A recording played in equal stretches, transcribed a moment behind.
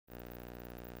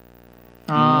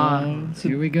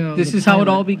Here we go. This is how it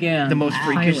all began. The most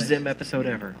freakish Pilot. ZIM episode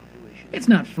ever. It's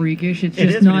not freakish. It's It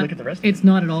just is when you not. look at the rest of It's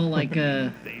not at all like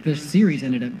the series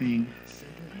ended up being.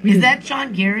 Is that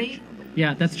John Gary?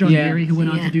 Yeah, that's John Yeah. Gary, who went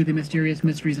on Yeah. to do the Mysterious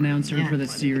Mysteries announcer Yeah. for the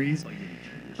series.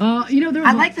 You know, there was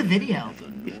I like the video.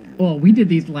 Well, we did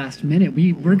these last minute.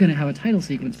 We're going to have a title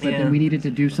sequence, but Yeah. then we needed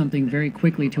to do something very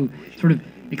quickly to sort of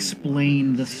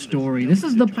explain the story. This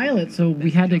is the pilot, so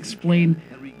we had to explain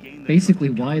basically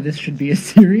why this should be a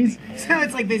series. So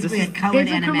it's like basically a colored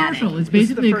It's a animatic. commercial. It's This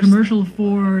is the basically a first- commercial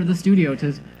for the studio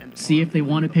to see if they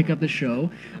want to pick up the show,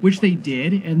 which they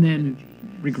did, and then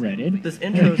regretted. This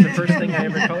intro is the first thing I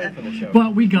ever colored for the show.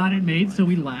 But we got it made, so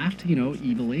we laughed,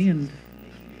 evilly, and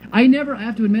I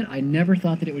have to admit, I never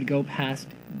thought that it would go past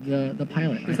the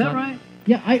pilot. Is that right?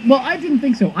 Yeah, I didn't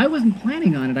think so. I wasn't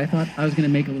planning on it. I thought I was going to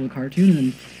make a little cartoon and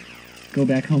then go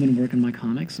back home and work on my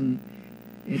comics, and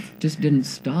it just didn't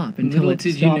stop until Little it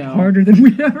did you stopped know. harder than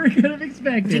we ever could have Did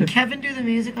expected. Kevin do the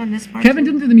music on this part? Kevin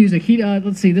too? didn't do the music. He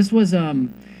let's see, this was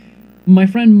my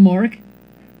friend Mark,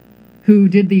 who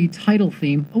did the title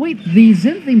theme. Oh wait, the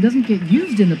ZIM theme doesn't get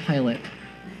used in the pilot.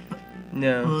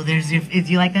 No. Oh, do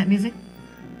you like that music?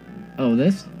 Oh,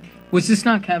 this? Was this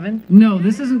not Kevin? No,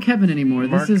 this isn't Kevin anymore.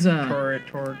 Mark This is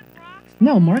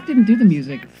no, Mark didn't do the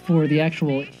music for the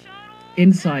actual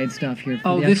inside stuff here. For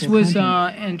Oh, the this actual was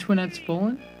content. Antoinette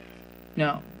Spolin?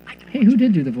 No. Hey, who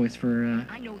did do the voice for?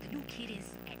 I know the new kid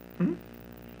is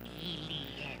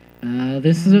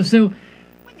This is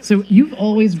so you've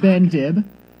always been Dib.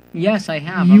 Yes, I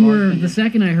have. You I've were always been- the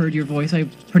second I heard your voice, I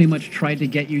pretty much tried to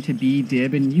get you to be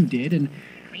Dib, and you did. And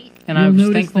and you'll I was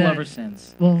notice thankful that- ever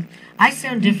since. well, I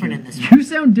sound different in this one. you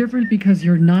sound different because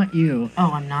you're not you.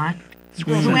 Oh, I'm not?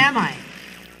 Screw Who it. am I?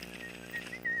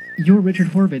 You're Richard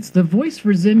Horvitz. The voice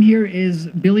for Zim here is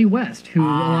Billy West, who a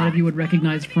lot of you would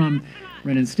recognize from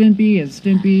Ren and Stimpy as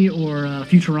Stimpy, or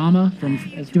Futurama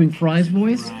as doing Fry's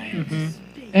voice.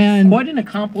 And Quite an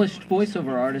accomplished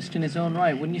voiceover artist in his own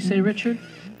right, wouldn't you say, Richard?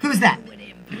 Who's that?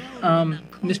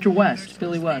 Mr. West,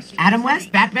 Billy West. Adam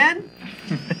West? Batman?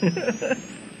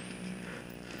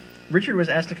 Richard was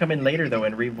asked to come in later though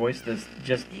and revoice this.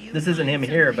 This isn't him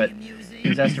here, but he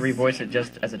was asked to revoice it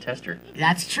just as a tester.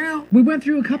 That's true. we went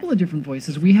through a couple of different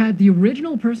voices. We had the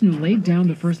original person who laid down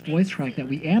the first voice track that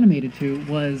we animated to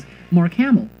was Mark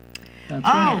Hamill. That's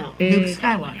Oh, It- Luke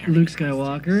Skywalker. Luke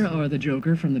Skywalker, or the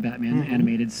Joker from the Batman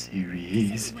animated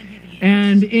series.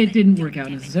 And it didn't work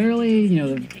out necessarily.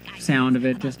 The sound of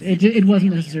it it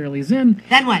wasn't necessarily Zim.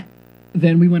 Then what?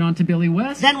 Then we went on to Billy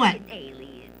West. Then what?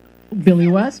 Billy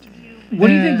West. What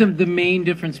do you think the main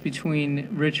difference between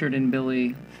Richard and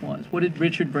Billy was? What did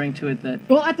Richard bring to it that...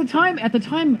 Well, at the time, I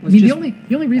Was mean, just the only reason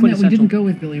that we didn't quintessential. go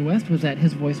with Billy West was that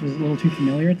his voice was a little too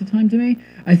familiar at the time to me.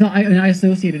 I thought I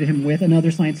associated him with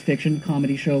another science fiction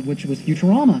comedy show, which was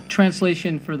Futurama.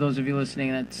 Translation, for those of you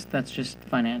listening, that's just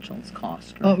financial. It's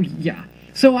cost. Right? Oh yeah.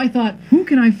 So I thought, who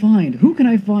can I find? Who can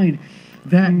I find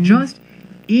that just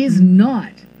is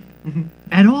not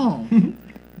at all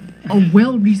a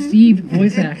well-received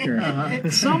voice actor?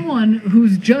 Someone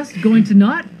who's just going to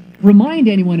not remind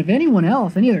anyone of anyone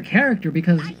else, any other character,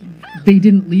 because they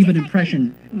didn't leave an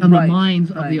impression on the Right,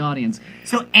 minds of right. the audience.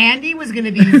 So Andy was going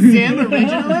to be Zim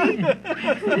originally?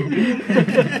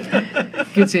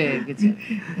 Good save, good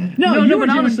save. No, but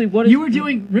honestly, what is... you were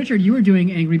doing, Richard? You were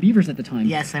doing Angry Beavers at the time.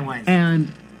 Yes, I was. And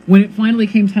when it finally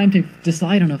came time to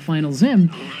decide on a final Zim,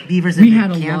 Beavers we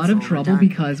have had been a lot of canceled, trouble we're done.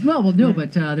 because,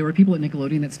 but there were people at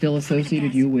Nickelodeon that still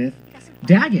associated you with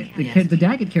Daggett, the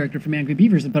Daggett character from Angry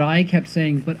Beavers. But I kept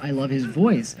saying, but I love his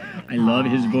voice. I love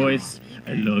his voice.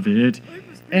 I love it.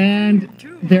 And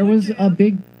there was a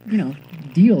big,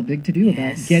 big to do about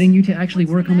Yes. getting you to actually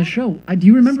work on the show. Do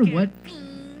you remember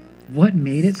what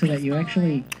made it so that you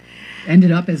actually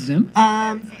ended up as Zim?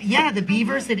 Yeah, the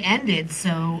Beavers had ended,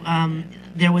 so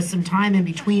there was some time in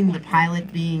between the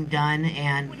pilot being done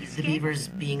and the Beavers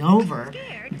being over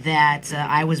that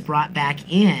I was brought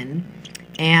back in,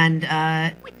 and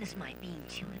Witness my being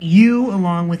children. you,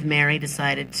 along with Mary,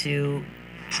 decided to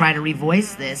try to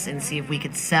revoice this and see if we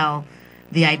could sell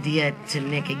the idea to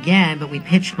Nick again, but we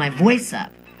pitched my voice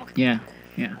up. Yeah.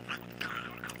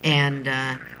 And,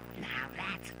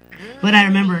 but I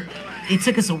remember it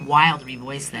took us a while to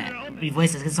revoice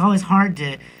this. It's always hard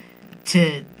to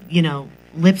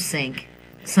lip sync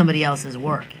somebody else's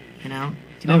work, Do you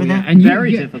remember that? And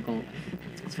Very difficult.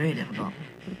 It's very difficult.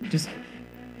 Just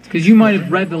Because you might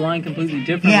have read the line completely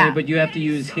differently, Yeah. but you have to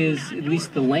use his, at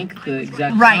least the length, the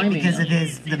exact Right, timing. because of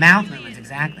the mouth movements,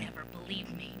 exactly.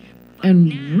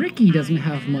 And Ricky doesn't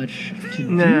have much to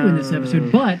do in this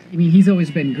episode, but, he's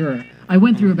always been Gurr. I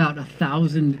went through about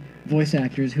 1,000 voice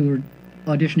actors who were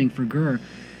auditioning for Gurr,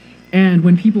 And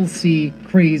when people see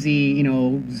crazy,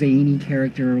 zany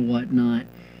character or whatnot,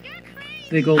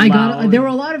 They go loud. there were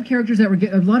a lot of characters that were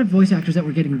a lot of voice actors that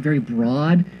were getting very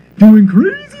broad, doing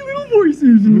crazy little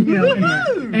voices,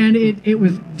 and it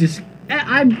was just.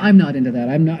 I'm not into that.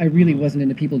 I really wasn't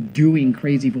into people doing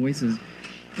crazy voices.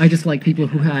 I just like people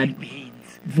who had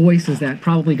voices that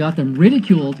probably got them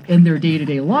ridiculed in their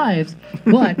day-to-day lives,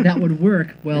 but that would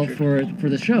work well for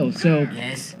the show. So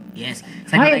Yes.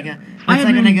 It's like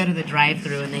when I go to the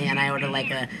drive-thru and I order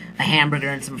like a hamburger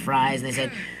and some fries, and they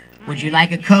said, "Would you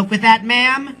like a Coke with that,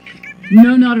 ma'am?"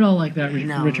 no, not at all like that,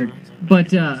 No. Richard.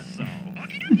 But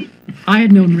I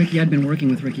had known Ricky. I'd been working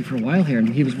with Ricky for a while here, and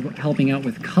he was helping out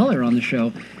with color on the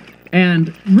show.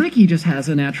 And Ricky just has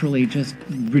a naturally just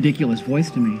ridiculous voice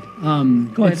to me.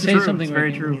 Go ahead, say true. something. It's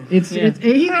very Ricky. true.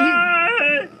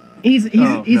 He's a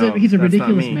No, that's not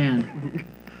ridiculous me. man.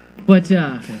 But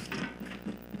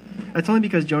That's only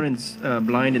because Jonan's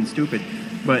blind and stupid.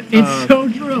 But it's so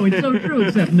true. It's so true,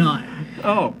 except not.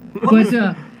 oh, But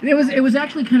it was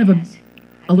actually kind of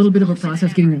a little bit of a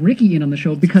process getting Ricky in on the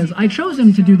show, because I chose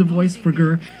him to do the voice for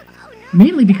Gur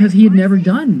mainly because he had never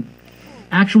done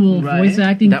actual Right. voice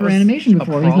acting That for was animation a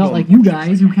before. He's not problem. like you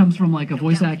guys who comes from like a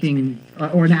voice acting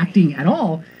or an acting at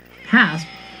all past.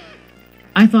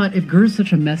 I thought if Gur's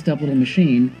such a messed up little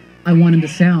machine, I want him to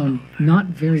sound not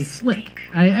very slick.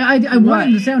 I want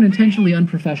him to sound intentionally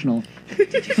unprofessional.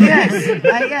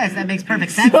 Yes, that makes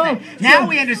perfect sense. Now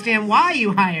we understand why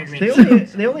you hired Ricky.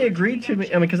 they only agreed to me.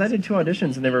 I mean, because I did 2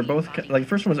 auditions and they were both like the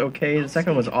first one was okay, the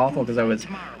second one was awful because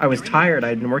I was tired.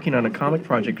 I'd been working on a comic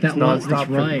project That's nonstop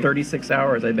right. for 36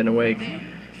 hours. I'd been awake.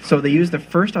 So they used the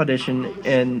first audition,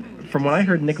 and from what I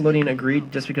heard, Nickelodeon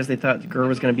agreed just because they thought Gur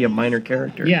was going to be a minor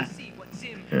character. Yeah.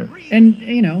 Yeah.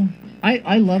 And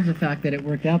I love the fact that it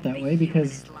worked out that way,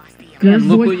 because Yeah, and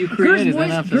look what you created then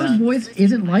after Gur's that. voice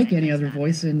isn't like any other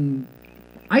voice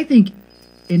I think,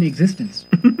 in existence.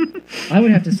 I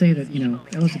would have to say that,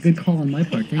 that was a good call on my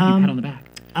part. Thank you, pat on the back.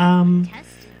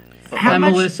 How And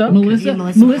much- Melissa? Melissa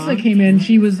Funk? came in.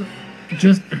 She was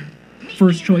just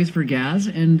first choice for Gaz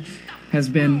and has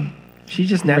been She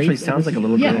just naturally great sounds like a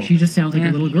little Yeah, girl. she just sounds like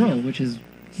Yeah. a little girl, which is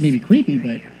maybe creepy,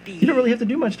 but You don't really have to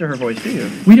do much to her voice, do you?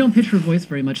 we don't pitch her voice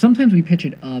very much. Sometimes we pitch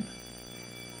it up,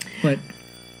 but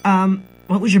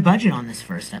What was your budget on this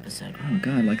first episode? oh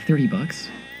god, like $30.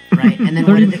 Right, and then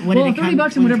 30, what did it come?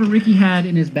 $30 and whatever Ricky had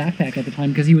in his backpack at the time,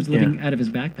 because he was living out of his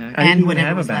backpack. I didn't And even whatever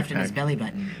have a was left in backpack. his belly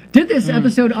button. Did this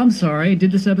episode, I'm sorry,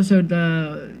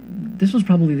 this was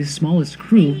probably the smallest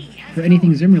crew for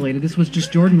anything ZIM related. This was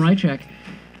just Jordan Rychek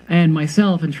and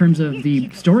myself in terms of the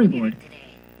storyboard.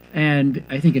 And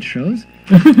I think it shows.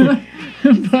 But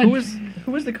Who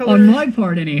was the colorist? on my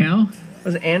part, anyhow.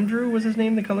 Was Andrew was his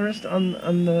name the colorist on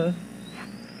the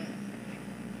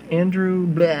Andrew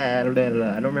blah, blah, blah.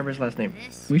 I don't remember his last name.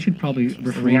 We should probably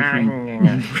refrain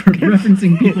from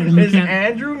referencing people when we Is can't.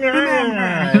 Andrew?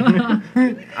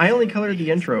 I only colored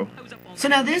the intro. So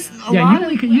now this, Yeah,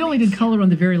 you only did color on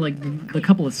the very the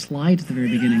couple of slides at the very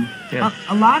beginning. Yeah.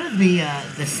 a lot of the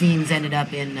scenes ended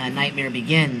up in Nightmare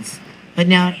Begins. But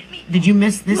now, did you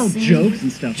miss this Little scene? jokes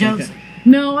and stuff Jokes. like that.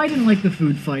 No, I didn't like the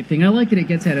food fight thing. I like that it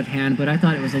gets out of hand, but I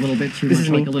thought it was a little bit too This much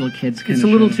is like me. a little kid's kind It's of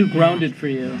a little show. too grounded for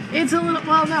you. It's a little.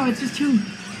 Well, no, it's just too.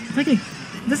 It's like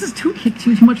this is too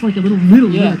much like a little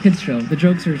Yeah. kids show. The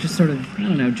jokes are just sort of, I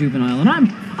don't know, juvenile, and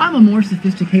I'm a more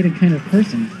sophisticated kind of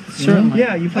person. Certainly.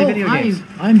 Yeah, you play video games.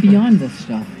 I'm beyond this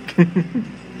stuff.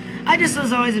 I just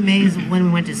was always amazed when we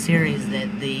went to series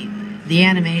that the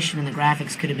animation and the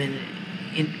graphics could have been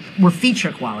were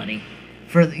feature quality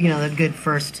for the good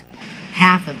first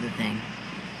half of the thing.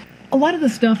 A lot of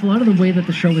the way that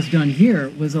the show was done here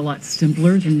was a lot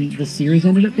simpler than the series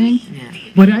ended up being. Yeah.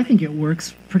 But I think it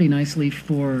works pretty nicely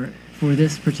for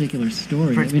this particular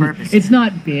story. For its purpose, It's yeah.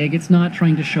 not big. It's not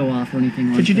trying to show off or anything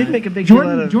like that. But you did make a big deal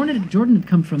Jordan, out of- Jordan had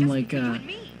come from like Ren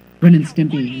and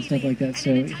Stimpy and stuff like that,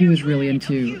 so he was really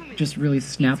into just really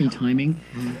snappy timing.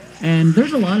 And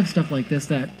there's a lot of stuff like this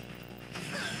that,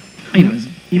 anyways.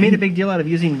 You made a big deal out of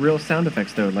using real sound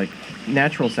effects, though, like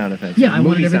natural sound effects. Yeah, I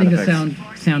wanted movie everything to sound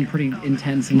sound pretty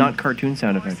intense. And not cartoon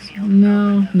sound effects.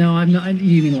 No, I'm not.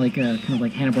 You mean like kind of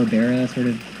like Hanna-Barbera sort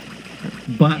of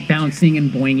bouncing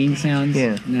and boinging sounds?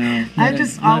 Yeah. No, I've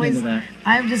just not always into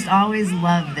that.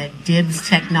 loved that Dib's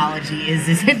technology is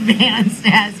as advanced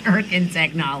as Erkin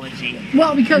technology.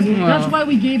 Well, because that's why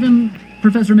we gave him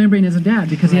Professor Membrane as a dad,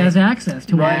 because he Right. has access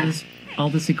to Right. all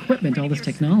this equipment, all this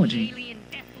technology. Alien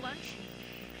death lunch.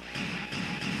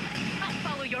 I'll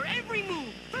follow your every move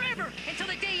forever until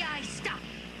the day I stop.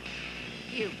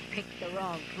 You picked the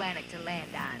wrong planet to land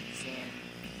on, Zim.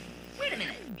 Wait a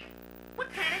minute. What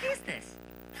planet is this?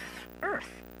 Earth.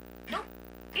 Nope,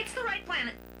 it's the right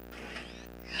planet.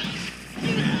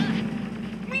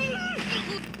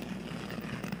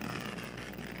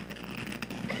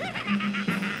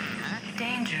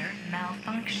 Danger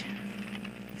malfunction.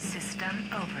 System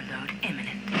overload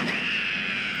imminent.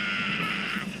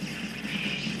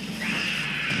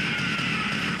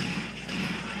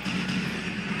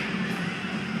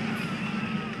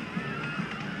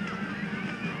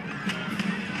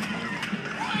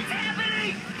 What's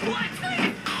happening? What's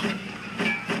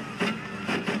this?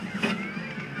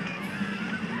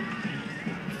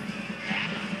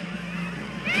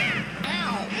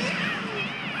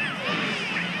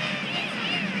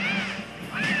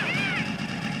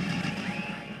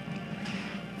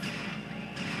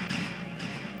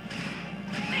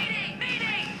 Mayday!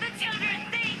 Mayday! The children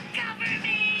think! Cover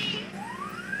me!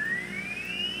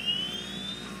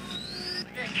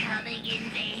 The coming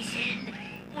invasion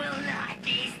will not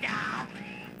be stopped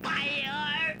by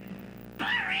your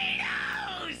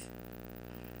burritos!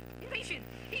 Invasion!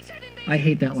 He said invasion! I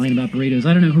hate that line about burritos.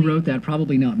 I don't know who wrote that.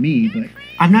 Probably not me, but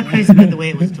I'm not crazy about the way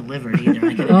it was delivered either.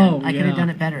 I could have Oh, done, yeah. done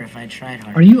it better if I tried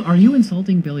harder. are you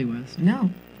insulting Billy West? No.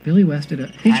 Billy West did a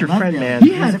He's I your love friend, Billy. man.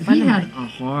 he He was had a friend he of had mine. a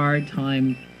hard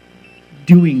time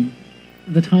doing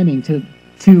the timing to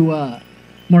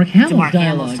Mark Hamill's Mark dialogue.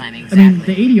 Hamill's timing, I mean,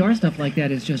 exactly. the ADR stuff like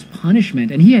that is just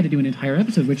punishment, and he had to do an entire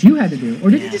episode, which you had to do, or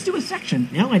did you Yeah. just do a section?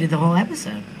 No, I did the whole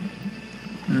episode.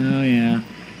 Oh yeah.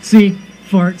 See,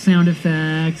 fart sound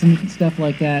effects and stuff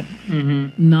like that.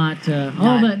 Mm-hmm. Not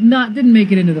all that. Didn't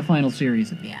make it into the final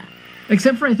series, Yeah.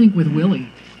 except for I think with Willie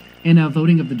in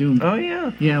Voting of the Doomed. Oh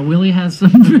yeah. Yeah, Willie has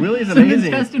some, Willie's some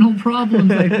amazing. intestinal problems,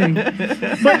 I think.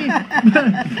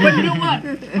 but you know what?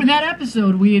 In that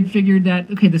episode, we had figured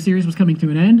that okay, the series was coming to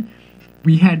an end.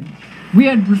 We had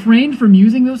refrained from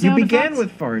using those You sound began effects.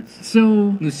 with farts.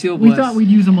 So Lucille we Bliss. thought we'd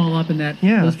use them all up in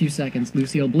Yeah. those few seconds.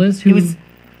 Lucille Bliss, who It was-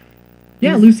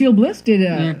 yeah, Lucille Bliss did.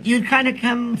 Yeah. You'd kind of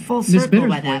come full Miss circle Bitter's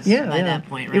by that, voice. Yeah, by yeah. that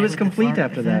point, It right? was With the complete fart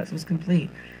after that. effects, It was complete.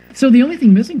 So the only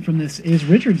thing missing from this is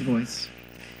Richard's voice.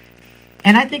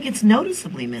 And I think it's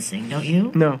noticeably missing, don't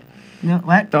you? No. No,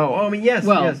 what? Oh, I mean, yes,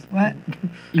 Well, yes. What?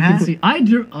 You Huh? can see. I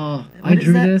drew. Oh, I What is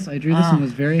drew that? this. I drew this Oh. and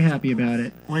was very happy about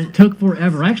it. What? Took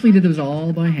forever. I actually did those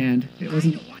all by hand. It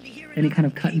wasn't any kind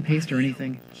of cut and paste or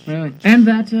anything. Really? And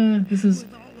that this is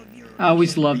I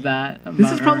always loved that. this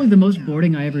about is her. probably the most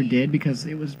boarding I ever did because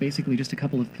it was basically just a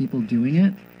couple of people doing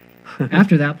it.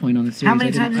 After that point on the series, How many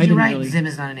times did you write really, Zim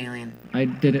is not an alien? I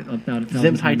did it about 1,000 Zim's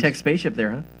times. high-tech spaceship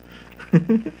there, huh?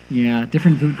 Yeah,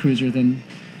 different Voot Cruiser than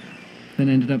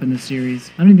ended up in the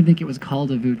series. I don't even think it was called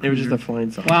a Voot Cruiser. It was just a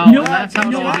flying saucer. Wow, You know that's what? how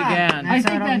it You know all what? began. I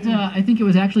think that I think it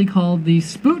was actually called the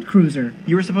Spoot Cruiser.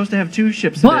 You were supposed to have two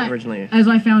ships in it But originally. as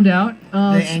I found out,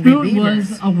 Angry spoot was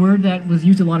Beavers. a word that was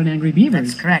used a lot in Angry Beavers.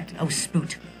 That's correct. Oh,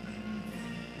 spoot.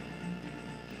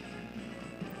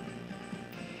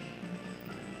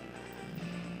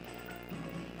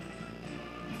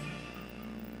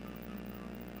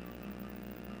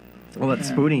 Well, that's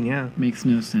spooting, yeah. Makes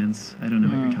no sense. I don't know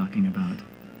what No. you're talking about.